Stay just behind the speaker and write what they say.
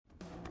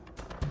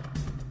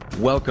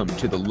Welcome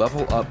to the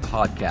Level Up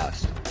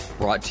Podcast,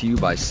 brought to you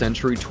by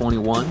Century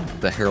 21,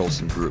 the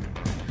Harrelson Group,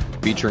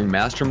 featuring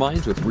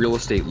masterminds with real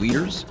estate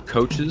leaders,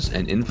 coaches,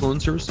 and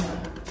influencers,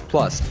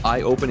 plus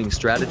eye-opening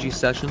strategy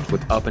sessions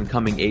with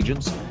up-and-coming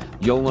agents.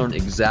 You'll learn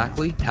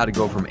exactly how to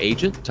go from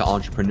agent to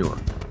entrepreneur.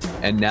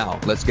 And now,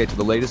 let's get to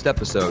the latest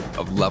episode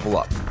of Level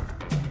Up.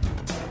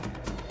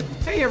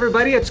 Hey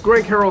everybody, it's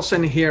Greg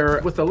Harrelson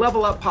here with the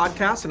Level Up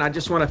Podcast, and I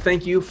just want to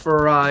thank you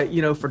for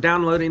for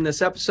downloading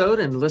this episode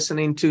and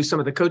listening to some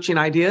of the coaching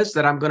ideas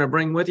that I'm going to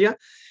bring with you.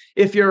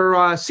 If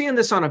you're seeing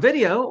this on a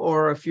video,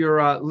 or if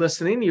you're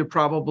listening, you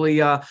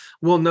probably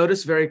will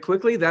notice very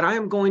quickly that I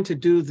am going to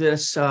do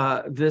this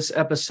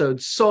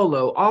episode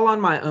solo, all on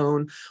my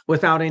own,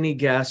 without any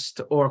guest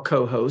or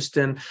co-host,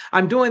 and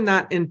I'm doing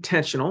that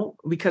intentional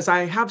because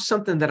I have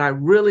something that I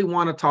really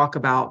want to talk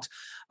about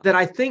that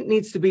I think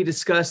needs to be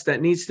discussed, that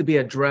needs to be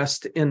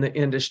addressed in the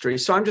industry.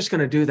 So I'm just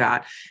going to do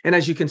that. And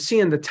as you can see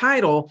in the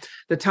title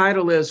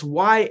is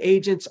Why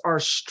Agents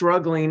Are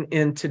Struggling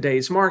in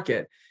Today's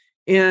Market.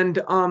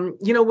 And,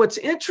 what's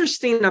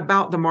interesting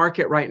about the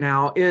market right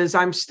now is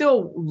I'm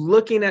still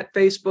looking at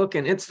Facebook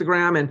and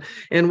Instagram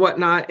and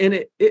whatnot.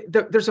 And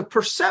there's a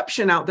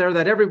perception out there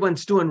that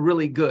everyone's doing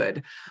really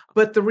good.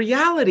 But the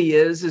reality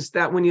is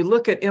that when you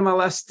look at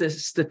MLS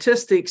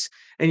statistics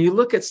and you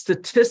look at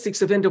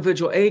statistics of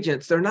individual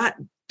agents, they're not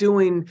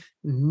doing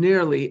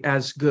nearly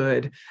as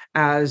good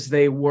as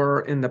they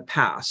were in the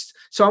past.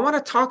 So I want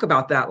to talk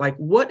about that. Like,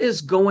 what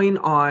is going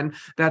on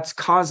that's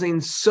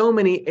causing so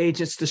many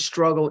agents to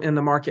struggle in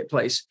the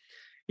marketplace?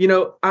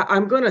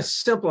 I'm going to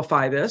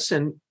simplify this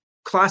in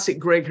classic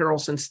Greg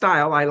Harrelson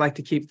style. I like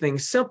to keep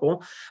things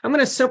simple. I'm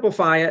going to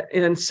simplify it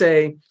and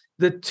say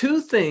the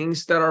two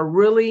things that are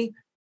really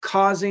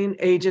causing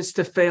agents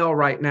to fail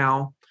right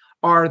now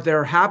are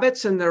their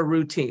habits and their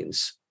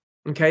routines.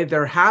 Okay,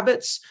 their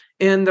habits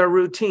and their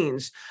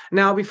routines.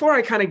 Now, before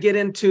I kind of get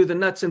into the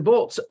nuts and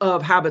bolts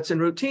of habits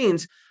and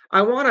routines,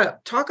 I want to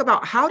talk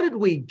about how did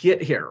we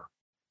get here?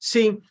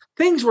 See,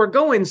 things were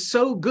going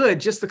so good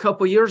just a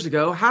couple of years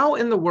ago. How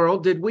in the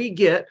world did we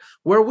get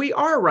where we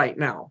are right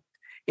now?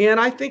 And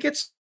I think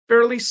it's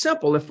fairly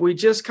simple. If we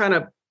just kind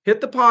of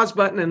hit the pause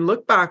button and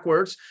look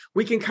backwards,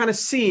 we can kind of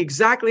see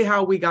exactly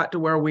how we got to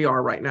where we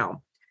are right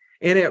now.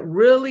 And it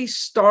really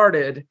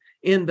started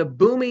in the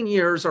booming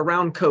years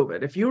around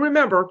COVID. If you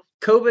remember,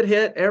 COVID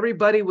hit,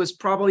 everybody was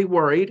probably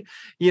worried,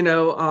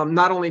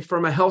 not only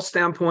from a health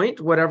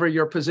standpoint, whatever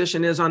your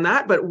position is on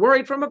that, but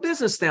worried from a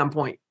business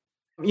standpoint.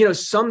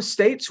 Some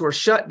states were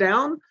shut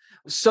down,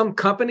 some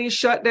companies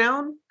shut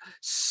down,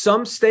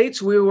 some states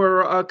we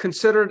were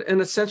considered an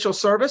essential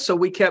service, so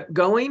we kept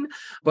going,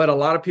 but a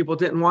lot of people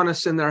didn't want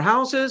us in their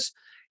houses.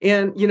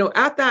 And,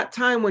 at that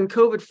time when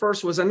COVID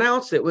first was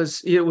announced, it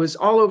was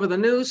all over the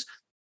news.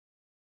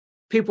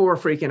 People were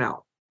freaking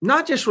out.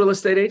 Not just real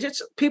estate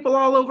agents, people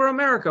all over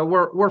America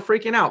were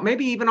freaking out,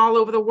 maybe even all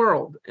over the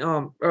world,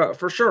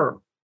 for sure.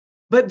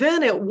 But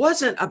then it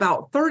wasn't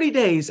about 30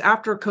 days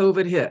after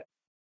COVID hit.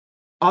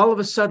 All of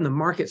a sudden, the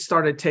market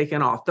started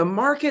taking off. The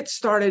market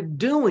started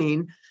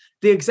doing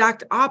the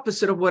exact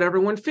opposite of what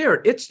everyone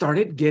feared. It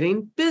started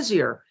getting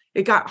busier.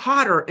 It got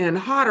hotter and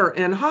hotter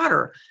and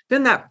hotter.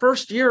 Then that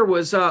first year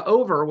was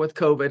over with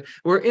COVID.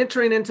 We're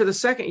entering into the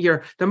second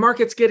year. The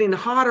market's getting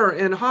hotter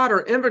and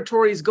hotter.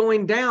 Inventory is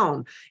going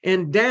down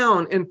and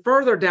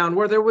further down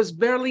where there was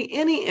barely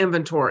any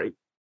inventory.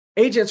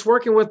 Agents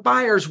working with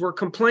buyers were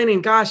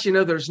complaining, gosh,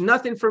 there's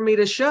nothing for me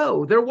to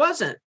show. There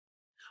wasn't.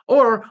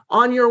 Or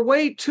on your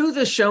way to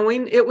the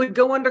showing, it would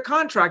go under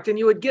contract and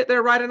you would get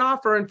there, write an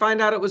offer and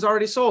find out it was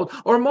already sold.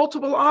 Or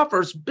multiple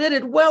offers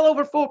bidded well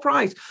over full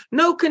price.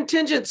 No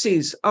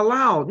contingencies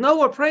allowed,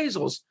 no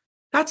appraisals.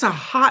 That's a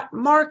hot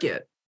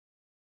market.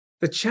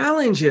 The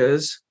challenge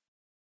is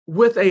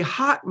with a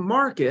hot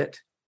market,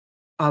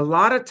 a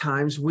lot of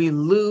times we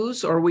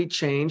lose or we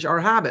change our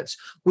habits.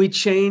 We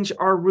change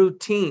our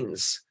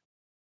routines.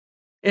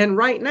 And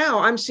right now,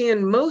 I'm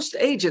seeing most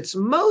agents,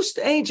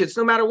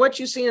 no matter what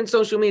you see in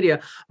social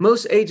media,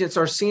 most agents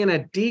are seeing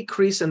a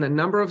decrease in the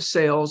number of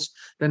sales,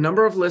 the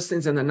number of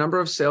listings, and the number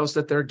of sales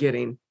that they're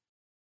getting.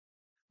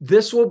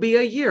 This will be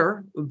a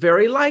year,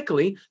 very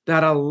likely,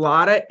 that a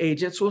lot of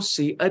agents will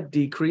see a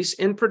decrease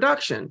in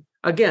production.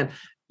 Again,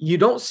 you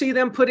don't see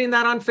them putting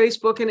that on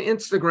Facebook and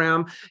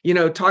Instagram,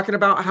 talking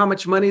about how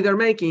much money they're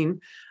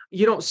making.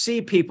 You don't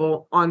see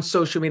people on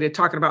social media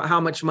talking about how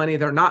much money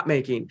they're not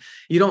making.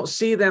 You don't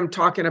see them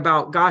talking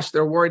about, gosh,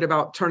 they're worried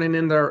about turning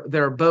in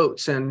their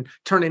boats and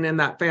turning in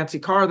that fancy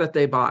car that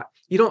they bought.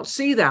 You don't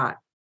see that.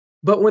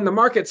 But when the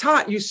market's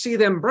hot, you see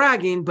them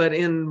bragging. But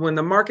when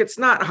the market's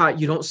not hot,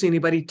 you don't see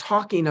anybody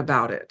talking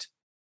about it.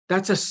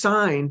 That's a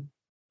sign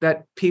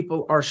that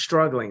people are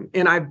struggling.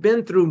 And I've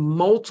been through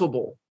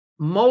multiple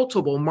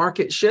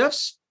market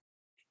shifts.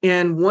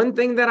 And one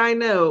thing that I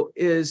know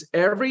is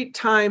every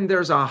time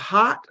there's a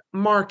hot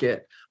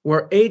market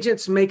where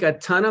agents make a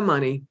ton of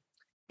money,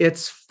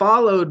 it's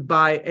followed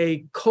by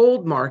a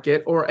cold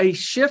market or a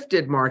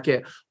shifted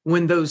market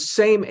when those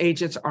same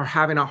agents are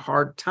having a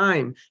hard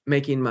time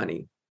making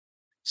money.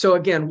 So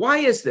again, why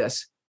is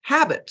this?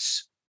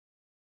 Habits.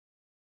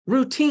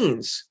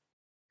 routines.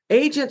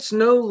 Agents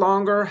no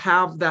longer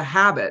have the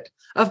habit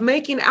of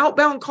making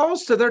outbound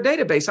calls to their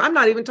database. I'm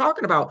not even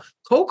talking about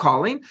cold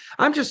calling.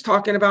 I'm just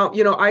talking about,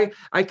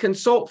 I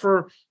consult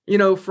for a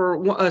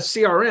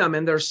CRM,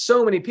 and there's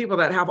so many people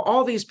that have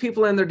all these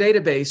people in their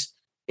database.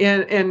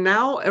 And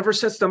now, ever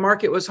since the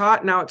market was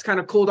hot, now it's kind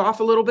of cooled off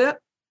a little bit.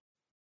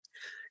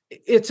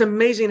 It's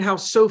amazing how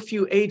so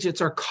few agents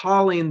are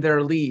calling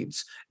their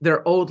leads,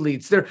 their old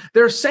leads.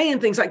 They're saying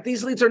things like,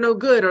 these leads are no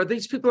good, or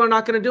these people are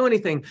not going to do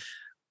anything.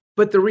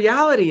 But the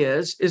reality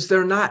is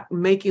they're not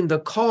making the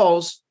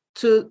calls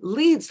to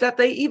leads that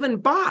they even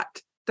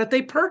bought, that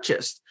they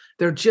purchased.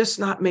 They're just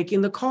not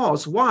making the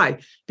calls. Why?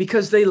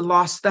 Because they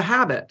lost the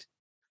habit.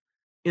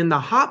 In the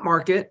hot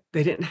market,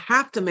 they didn't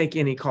have to make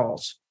any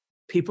calls.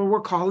 People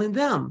were calling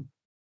them.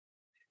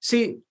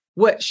 See,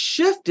 what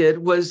shifted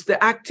was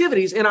the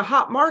activities in a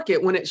hot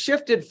market. When it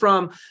shifted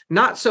from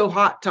not so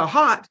hot to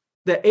hot,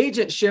 the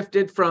agent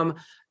shifted from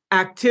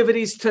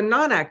activities to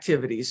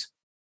non-activities.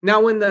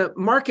 Now, when the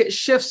market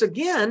shifts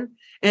again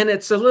and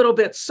it's a little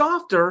bit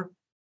softer,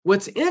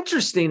 what's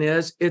interesting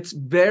is it's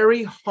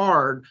very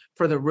hard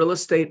for the real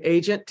estate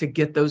agent to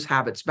get those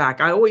habits back.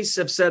 I always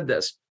have said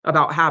this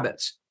about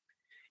habits.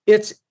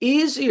 It's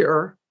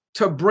easier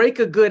to break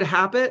a good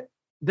habit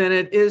than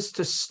it is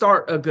to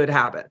start a good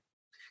habit.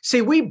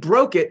 See, we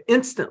broke it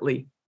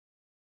instantly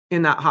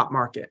in that hot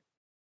market.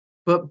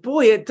 But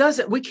boy,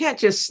 we can't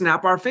just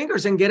snap our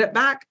fingers and get it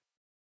back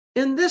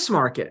in this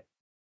market.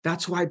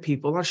 That's why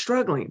people are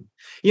struggling.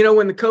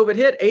 When the COVID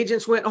hit,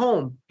 agents went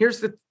home. Here's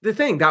the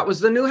thing. That was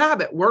the new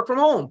habit, work from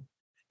home.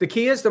 The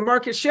key is the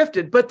market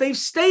shifted, but they've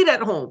stayed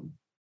at home.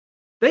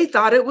 They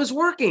thought it was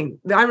working.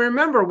 I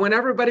remember when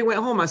everybody went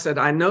home, I said,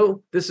 I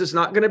know this is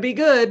not going to be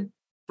good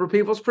for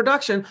people's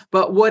production,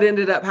 but what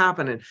ended up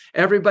happening?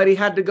 Everybody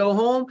had to go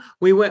home.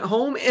 We went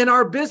home and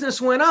our business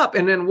went up.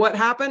 And then what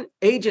happened?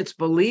 Agents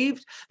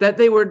believed that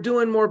they were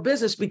doing more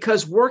business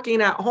because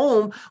working at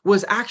home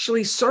was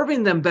actually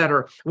serving them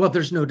better. Well,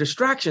 there's no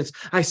distractions.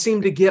 I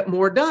seem to get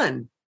more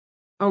done.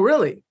 Oh,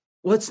 really?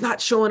 Well, it's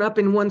not showing up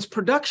in one's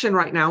production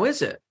right now,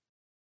 is it?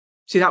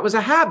 See, that was a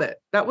habit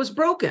that was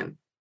broken.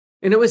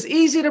 And it was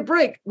easy to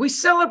break. We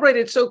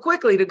celebrated so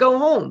quickly to go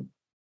home.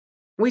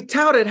 We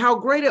touted how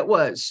great it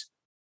was.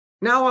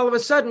 Now, all of a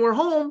sudden, we're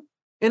home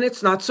and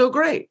it's not so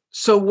great.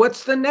 So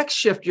what's the next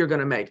shift you're going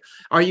to make?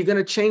 Are you going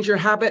to change your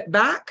habit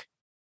back?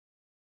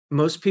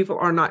 Most people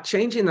are not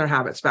changing their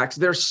habits back.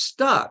 They're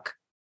stuck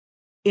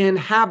in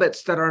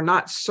habits that are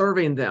not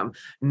serving them,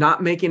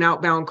 not making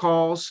outbound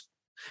calls.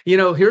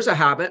 Here's a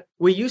habit.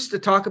 We used to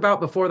talk about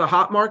before the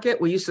hot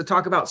market. We used to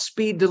talk about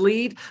speed to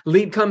lead.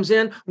 Lead comes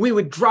in. We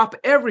would drop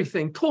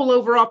everything, pull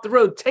over off the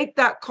road, take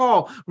that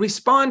call,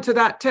 respond to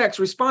that text,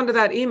 respond to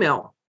that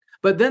email.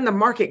 But then the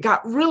market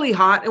got really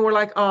hot and we're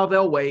like, oh,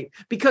 they'll wait,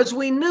 because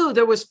we knew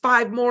there was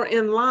 5 more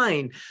in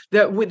line,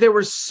 there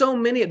were so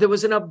many, there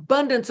was an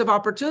abundance of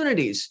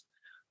opportunities.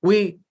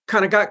 We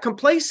kind of got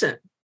complacent.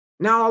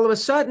 Now, all of a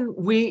sudden,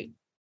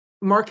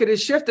 market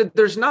has shifted.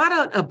 There's not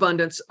an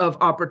abundance of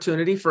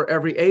opportunity for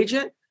every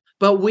agent,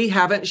 but we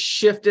haven't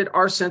shifted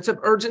our sense of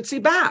urgency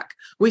back.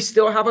 We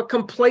still have a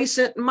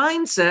complacent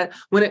mindset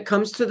when it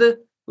comes to the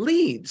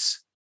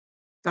leads.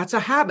 That's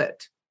a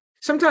habit.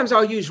 Sometimes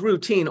I'll use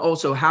routine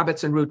also.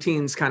 Habits and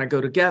routines kind of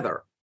go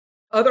together.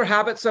 Other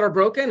habits that are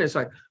broken is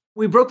like,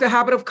 we broke the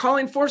habit of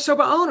calling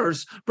for-sale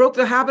owners, broke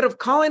the habit of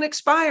calling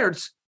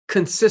expireds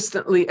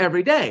consistently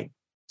every day.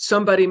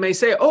 Somebody may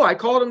say, oh, I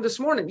called him this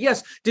morning.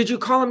 Yes. Did you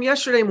call him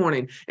yesterday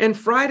morning and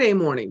Friday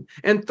morning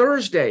and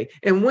Thursday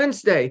and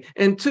Wednesday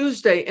and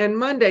Tuesday and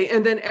Monday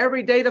and then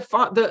every day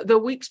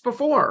the weeks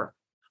before?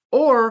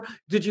 Or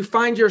did you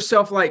find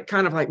yourself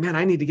kind of like, man,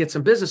 I need to get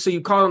some business. So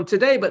you call them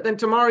today, but then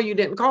tomorrow you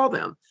didn't call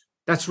them.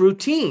 That's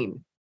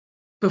routine.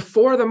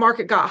 Before the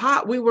market got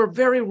hot, we were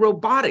very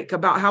robotic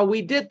about how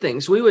we did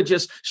things. We would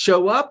just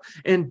show up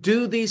and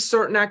do these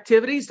certain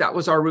activities. That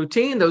was our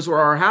routine. Those were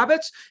our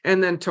habits.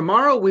 And then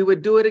tomorrow we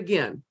would do it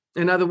again.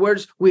 In other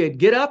words, we'd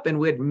get up and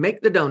we'd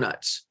make the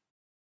donuts.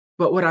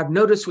 But what I've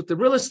noticed with the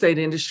real estate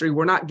industry,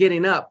 we're not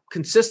getting up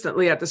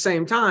consistently at the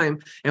same time,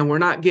 and we're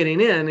not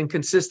getting in and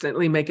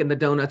consistently making the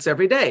donuts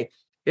every day.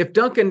 If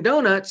Dunkin'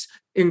 Donuts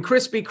and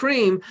Krispy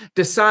Kreme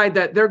decide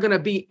that they're going to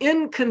be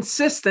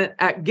inconsistent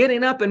at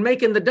getting up and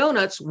making the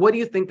donuts, what do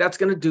you think that's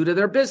going to do to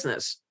their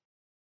business?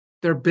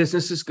 Their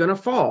business is going to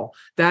fall.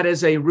 That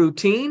is a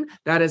routine.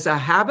 That is a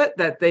habit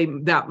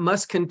that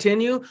must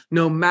continue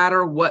no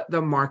matter what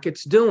the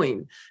market's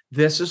doing.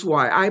 This is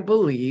why I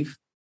believe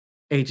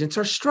agents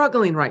are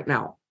struggling right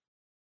now.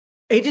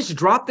 Agents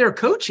dropped their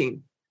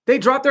coaching. They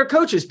dropped their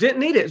coaches, didn't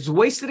need it. It was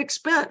wasted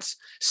expense.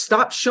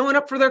 Stopped showing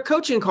up for their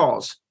coaching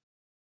calls.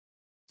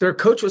 Their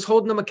coach was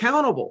holding them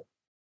accountable.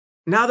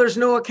 Now there's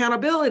no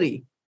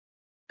accountability.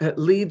 It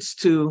leads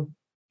to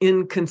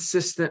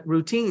inconsistent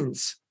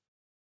routines,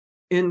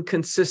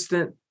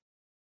 inconsistent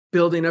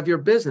building of your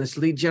business,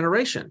 lead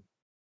generation.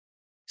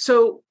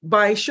 So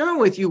by sharing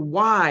with you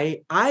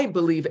why I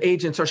believe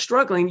agents are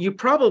struggling, you're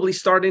probably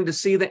starting to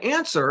see the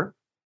answer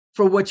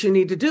for what you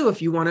need to do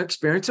if you want to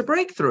experience a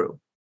breakthrough.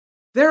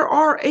 There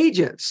are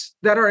agents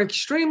that are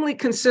extremely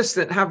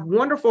consistent, have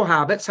wonderful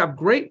habits, have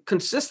great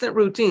consistent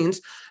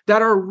routines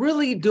that are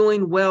really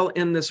doing well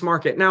in this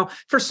market. Now,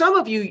 for some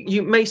of you,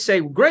 you may say,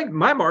 Greg,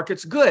 my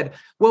market's good.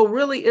 Well,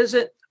 really, is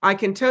it? I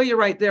can tell you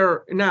right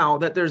there now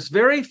that there's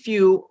very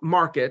few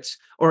markets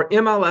or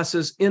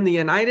MLSs in the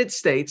United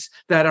States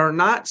that are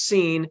not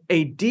seeing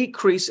a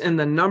decrease in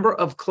the number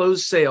of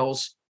closed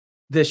sales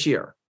this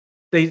year.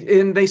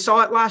 They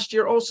saw it last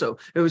year also.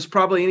 It was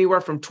probably anywhere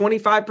from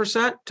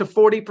 25% to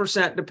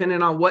 40%,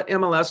 depending on what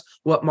MLS,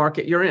 what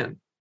market you're in.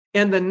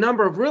 And the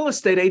number of real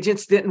estate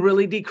agents didn't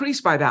really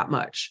decrease by that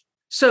much.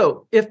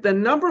 So if the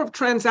number of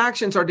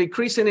transactions are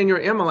decreasing in your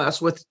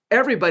MLS, with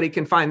everybody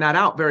can find that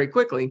out very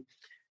quickly,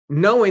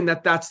 knowing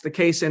that that's the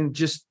case in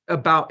just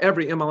about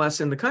every MLS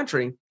in the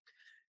country.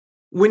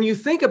 When you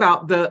think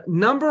about the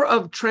number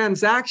of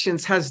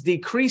transactions has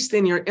decreased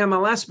in your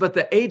MLS, but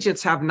the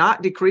agents have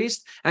not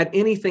decreased at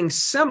anything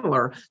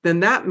similar, then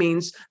that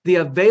means the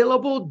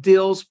available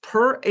deals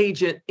per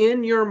agent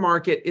in your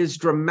market is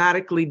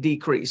dramatically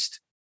decreased.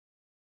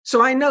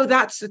 So I know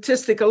that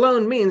statistic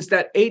alone means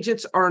that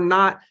agents are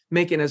not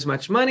making as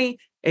much money.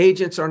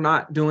 Agents are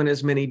not doing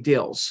as many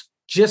deals,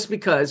 just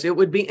because it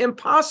would be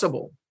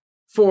impossible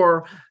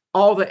for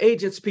all the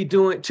agents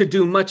to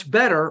do much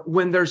better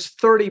when there's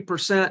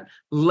 30%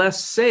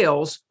 less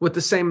sales with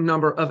the same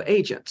number of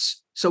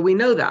agents. So we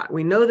know that.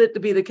 We know that to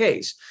be the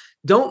case.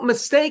 Don't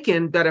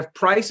mistaken that if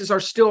prices are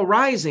still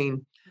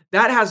rising,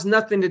 that has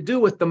nothing to do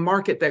with the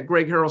market that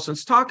Greg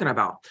Harrelson's talking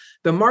about.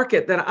 The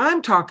market that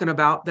I'm talking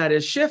about that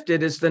is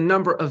shifted is the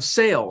number of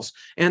sales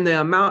and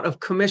the amount of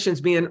commissions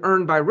being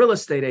earned by real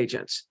estate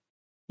agents.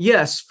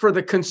 Yes, for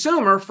the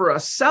consumer, for a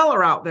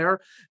seller out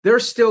there, they're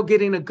still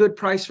getting a good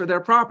price for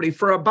their property.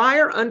 For a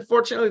buyer,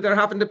 unfortunately, they're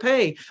having to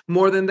pay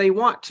more than they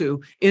want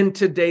to in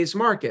today's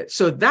market.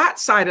 So that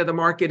side of the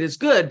market is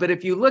good. But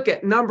if you look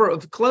at number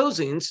of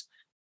closings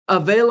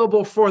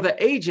available for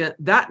the agent,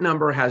 that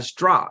number has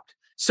dropped.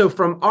 So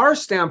from our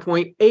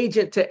standpoint,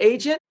 agent to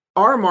agent,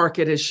 our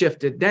market has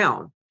shifted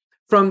down.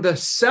 From the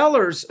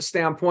seller's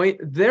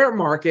standpoint, their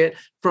market,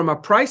 from a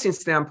pricing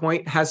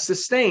standpoint, has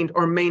sustained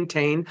or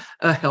maintained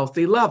a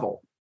healthy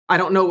level. I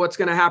don't know what's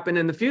going to happen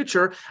in the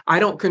future.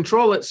 I don't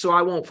control it, so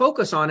I won't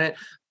focus on it.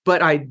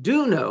 But I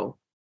do know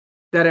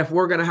that if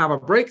we're going to have a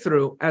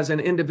breakthrough as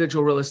an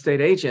individual real estate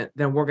agent,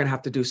 then we're going to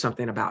have to do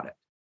something about it.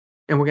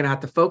 And we're going to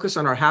have to focus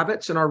on our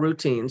habits and our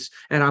routines.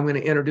 And I'm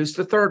going to introduce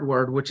the third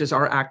word, which is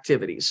our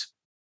activities.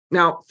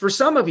 Now, for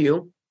some of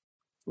you,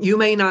 you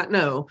may not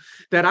know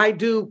that I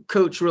do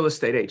coach real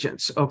estate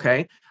agents,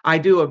 okay? I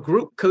do a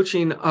group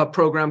coaching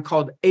program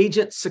called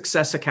Agent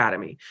Success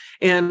Academy.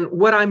 And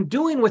what I'm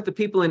doing with the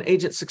people in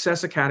Agent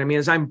Success Academy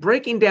is I'm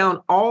breaking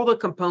down all the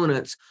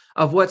components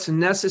of what's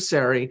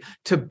necessary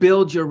to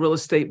build your real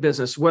estate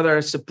business, whether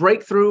it's a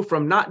breakthrough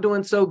from not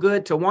doing so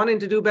good to wanting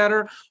to do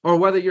better, or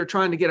whether you're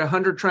trying to get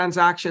 100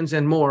 transactions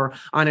and more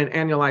on an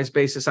annualized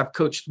basis. I've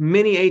coached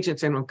many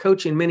agents and I'm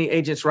coaching many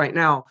agents right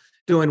now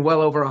doing well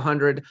over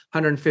 100,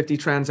 150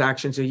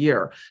 transactions a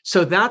year.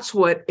 So that's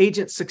what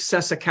Agent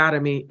Success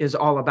Academy is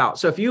all about.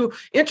 So if you're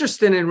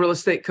interested in real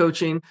estate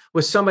coaching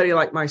with somebody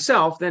like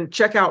myself, then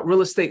check out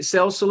Real Estate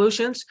Sales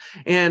Solutions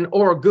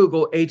or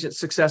Google Agent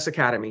Success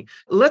Academy.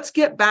 Let's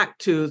get back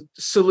to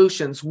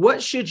solutions.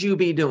 What should you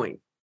be doing?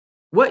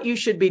 What you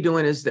should be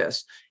doing is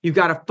this. You've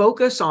got to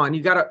focus on,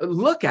 you got to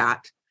look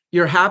at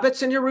your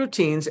habits and your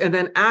routines, and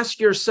then ask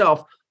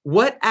yourself,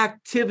 what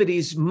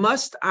activities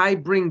must I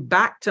bring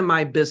back to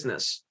my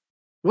business?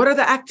 What are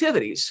the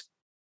activities?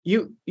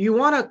 You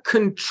want to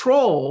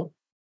control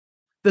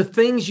the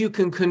things you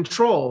can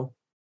control,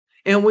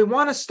 and we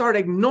want to start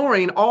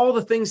ignoring all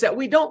the things that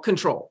we don't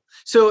control.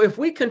 So if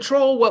we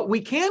control what we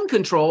can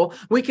control,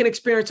 we can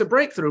experience a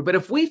breakthrough. But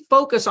if we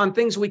focus on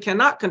things we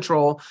cannot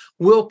control,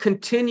 we'll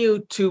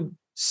continue to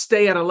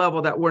stay at a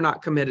level that we're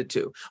not committed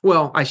to.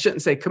 Well, I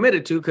shouldn't say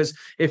committed to, because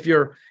if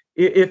you're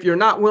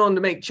not willing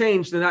to make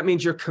change, then that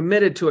means you're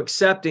committed to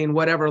accepting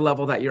whatever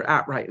level that you're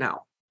at right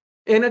now.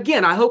 And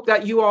again, I hope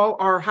that you all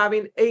are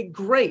having a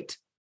great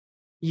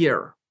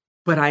year.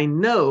 But I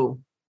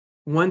know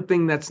one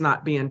thing that's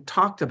not being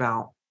talked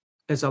about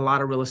is a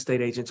lot of real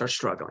estate agents are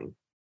struggling.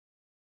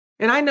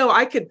 And I know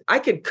I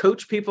could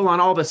coach people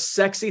on all the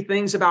sexy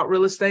things about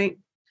real estate,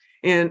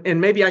 and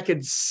maybe I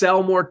could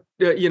sell more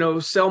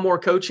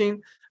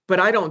coaching, but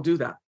I don't do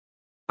that.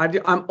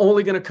 I'm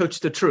only going to coach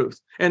the truth.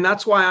 And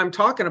that's why I'm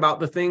talking about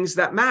the things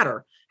that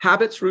matter,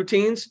 habits,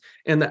 routines,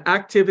 and the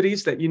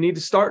activities that you need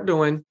to start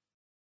doing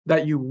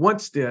that you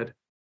once did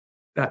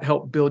that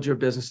helped build your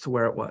business to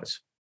where it was.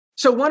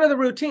 So one of the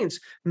routines,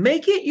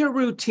 make it your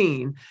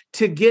routine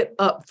to get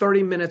up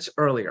 30 minutes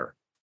earlier.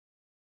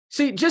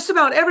 See, just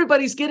about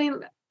everybody's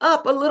getting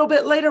up a little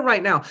bit later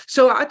right now.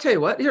 So I tell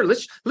you what, here,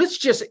 let's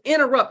just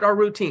interrupt our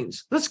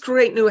routines. Let's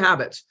create new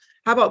habits.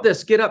 How about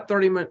this? Get up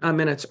 30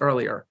 minutes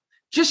earlier.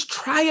 Just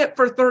try it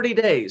for 30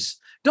 days.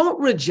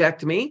 Don't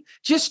reject me.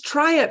 Just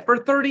try it for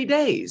 30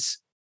 days.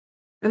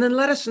 And then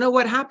let us know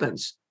what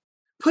happens.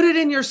 Put it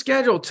in your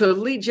schedule to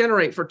lead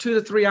generate for 2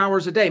 to 3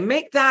 hours a day.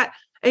 Make that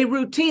a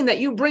routine that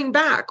you bring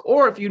back.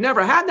 Or if you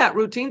never had that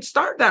routine,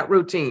 start that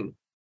routine.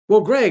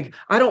 Well, Greg,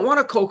 I don't want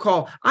a cold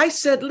call. I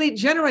said lead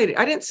generated.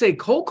 I didn't say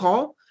cold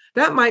call.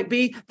 That might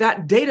be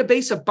that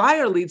database of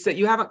buyer leads that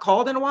you haven't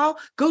called in a while.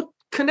 Go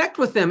connect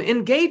with them,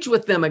 engage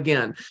with them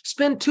again.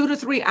 Spend 2 to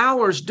 3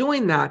 hours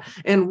doing that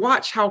and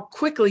watch how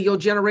quickly you'll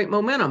generate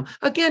momentum.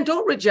 Again,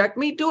 don't reject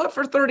me. Do it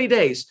for 30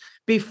 days.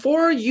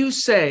 Before you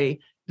say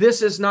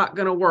this is not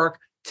going to work,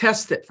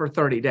 test it for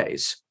 30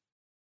 days.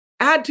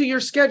 Add to your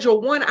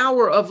schedule 1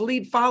 hour of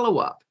lead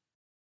follow-up,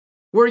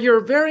 where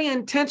you're very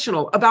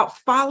intentional about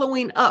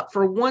following up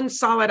for 1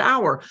 solid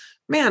hour.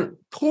 Man,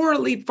 poor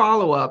lead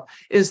follow-up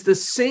is the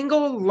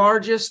single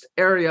largest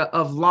area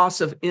of loss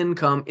of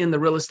income in the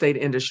real estate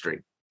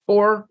industry.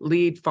 Poor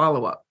lead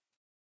follow-up.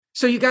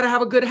 So you got to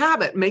have a good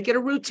habit. Make it a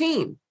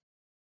routine.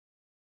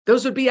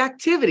 Those would be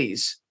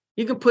activities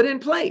you can put in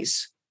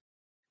place.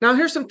 Now,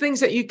 here's some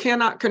things that you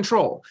cannot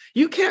control.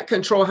 You can't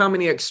control how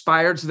many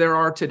expireds there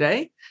are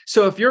today.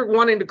 So if you're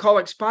wanting to call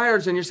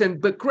expireds and you're saying,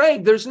 but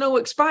Greg, there's no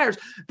expireds,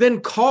 then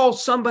call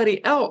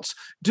somebody else.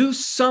 Do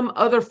some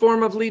other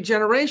form of lead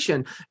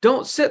generation.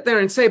 Don't sit there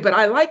and say, but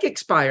I like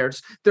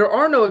expireds. There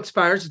are no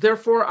expireds,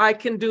 therefore I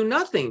can do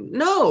nothing.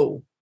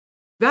 No,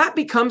 that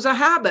becomes a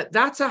habit.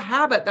 That's a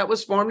habit that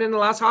was formed in the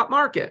last hot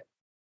market.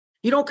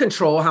 You don't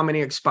control how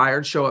many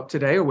expireds show up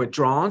today or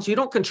withdrawals. You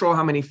don't control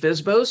how many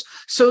FSBOs.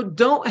 So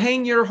don't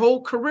hang your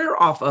whole career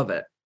off of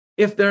it.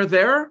 If they're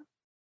there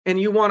and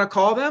you want to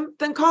call them,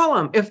 then call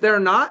them. If they're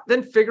not,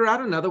 then figure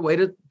out another way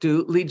to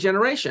do lead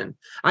generation.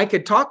 I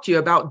could talk to you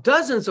about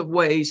dozens of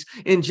ways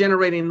in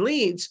generating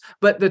leads,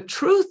 but the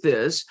truth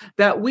is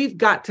that we've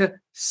got to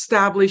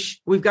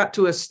establish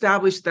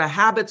the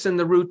habits and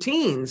the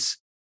routines.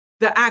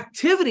 The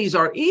activities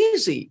are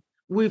easy.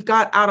 We've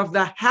got out of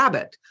the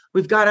habit.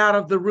 We've got out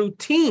of the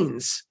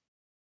routines.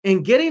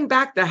 And getting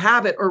back the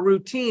habit or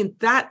routine,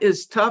 that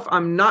is tough.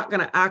 I'm not going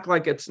to act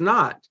like it's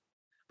not.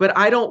 But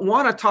I don't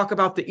want to talk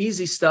about the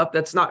easy stuff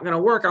that's not going to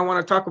work. I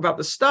want to talk about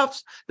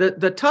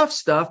the tough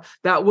stuff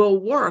that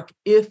will work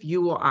if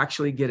you will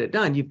actually get it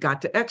done. You've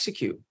got to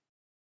execute.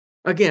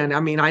 Again, I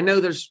mean, I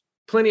know there's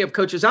plenty of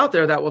coaches out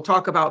there that will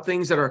talk about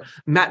things that are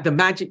the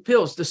magic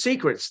pills, the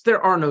secrets.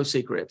 There are no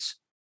secrets.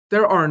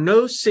 There are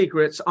no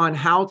secrets on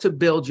how to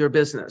build your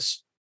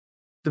business.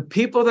 The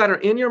people that are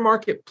in your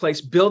marketplace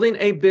building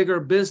a bigger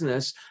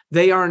business,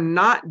 they are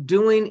not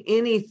doing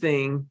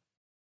anything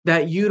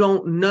that you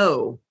don't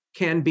know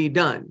can be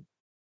done.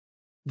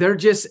 They're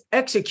just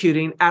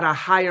executing at a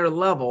higher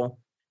level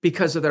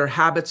because of their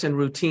habits and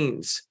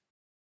routines.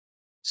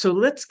 So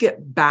let's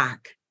get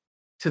back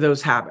to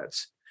those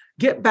habits.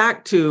 Get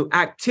back to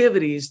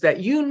activities that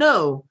you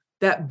know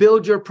that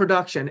build your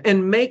production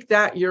and make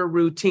that your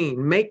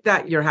routine, make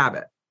that your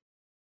habit.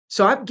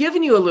 So I've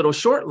given you a little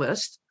short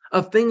list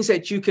of things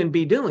that you can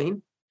be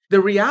doing. The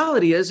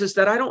reality is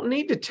that I don't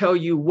need to tell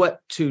you what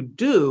to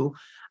do.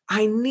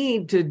 I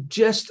need to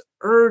just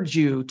urge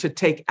you to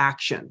take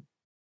action.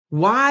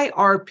 Why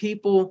are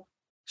people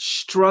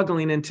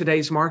struggling in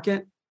today's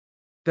market?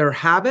 Their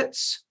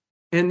habits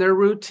and their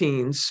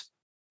routines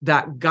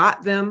that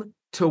got them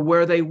to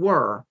where they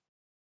were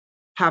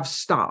have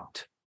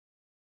stopped.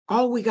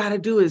 All we got to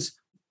do is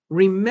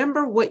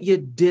remember what you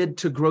did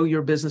to grow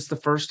your business the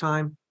first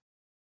time.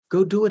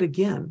 Go do it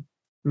again.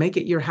 Make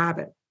it your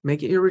habit,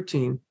 make it your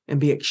routine, and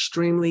be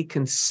extremely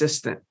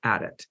consistent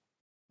at it.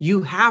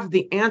 You have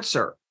the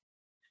answer.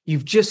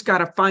 You've just got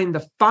to find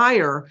the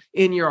fire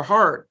in your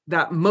heart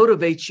that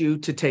motivates you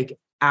to take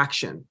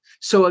action.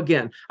 So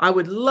again, I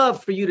would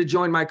love for you to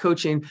join my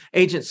coaching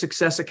Agent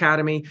Success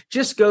Academy.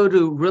 Just go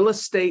to Real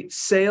Estate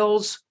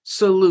Sales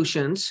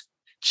Solutions.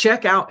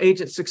 Check out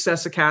Agent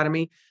Success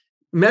Academy.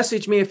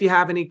 Message me if you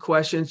have any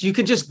questions. You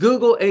can just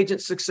Google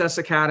Agent Success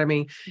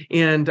Academy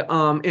and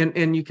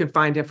you can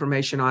find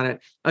information on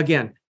it.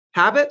 Again,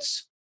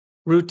 habits,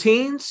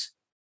 routines,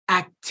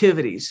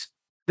 activities.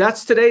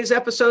 That's today's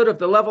episode of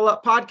the Level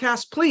Up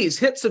Podcast. Please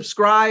hit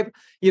subscribe,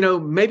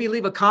 maybe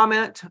leave a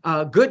comment,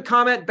 good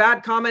comment,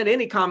 bad comment,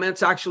 any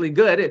comment's actually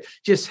good. It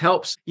just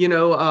helps,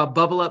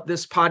 bubble up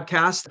this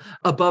podcast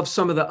above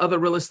some of the other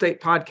real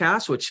estate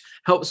podcasts, which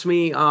helps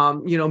me,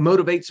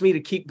 motivates me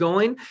to keep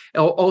going. It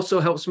also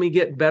helps me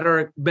get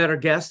better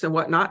guests and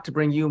whatnot to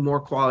bring you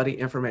more quality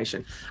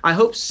information. I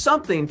hope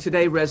something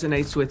today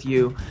resonates with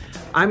you.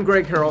 I'm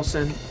Greg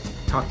Harrelson.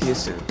 Talk to you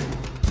soon.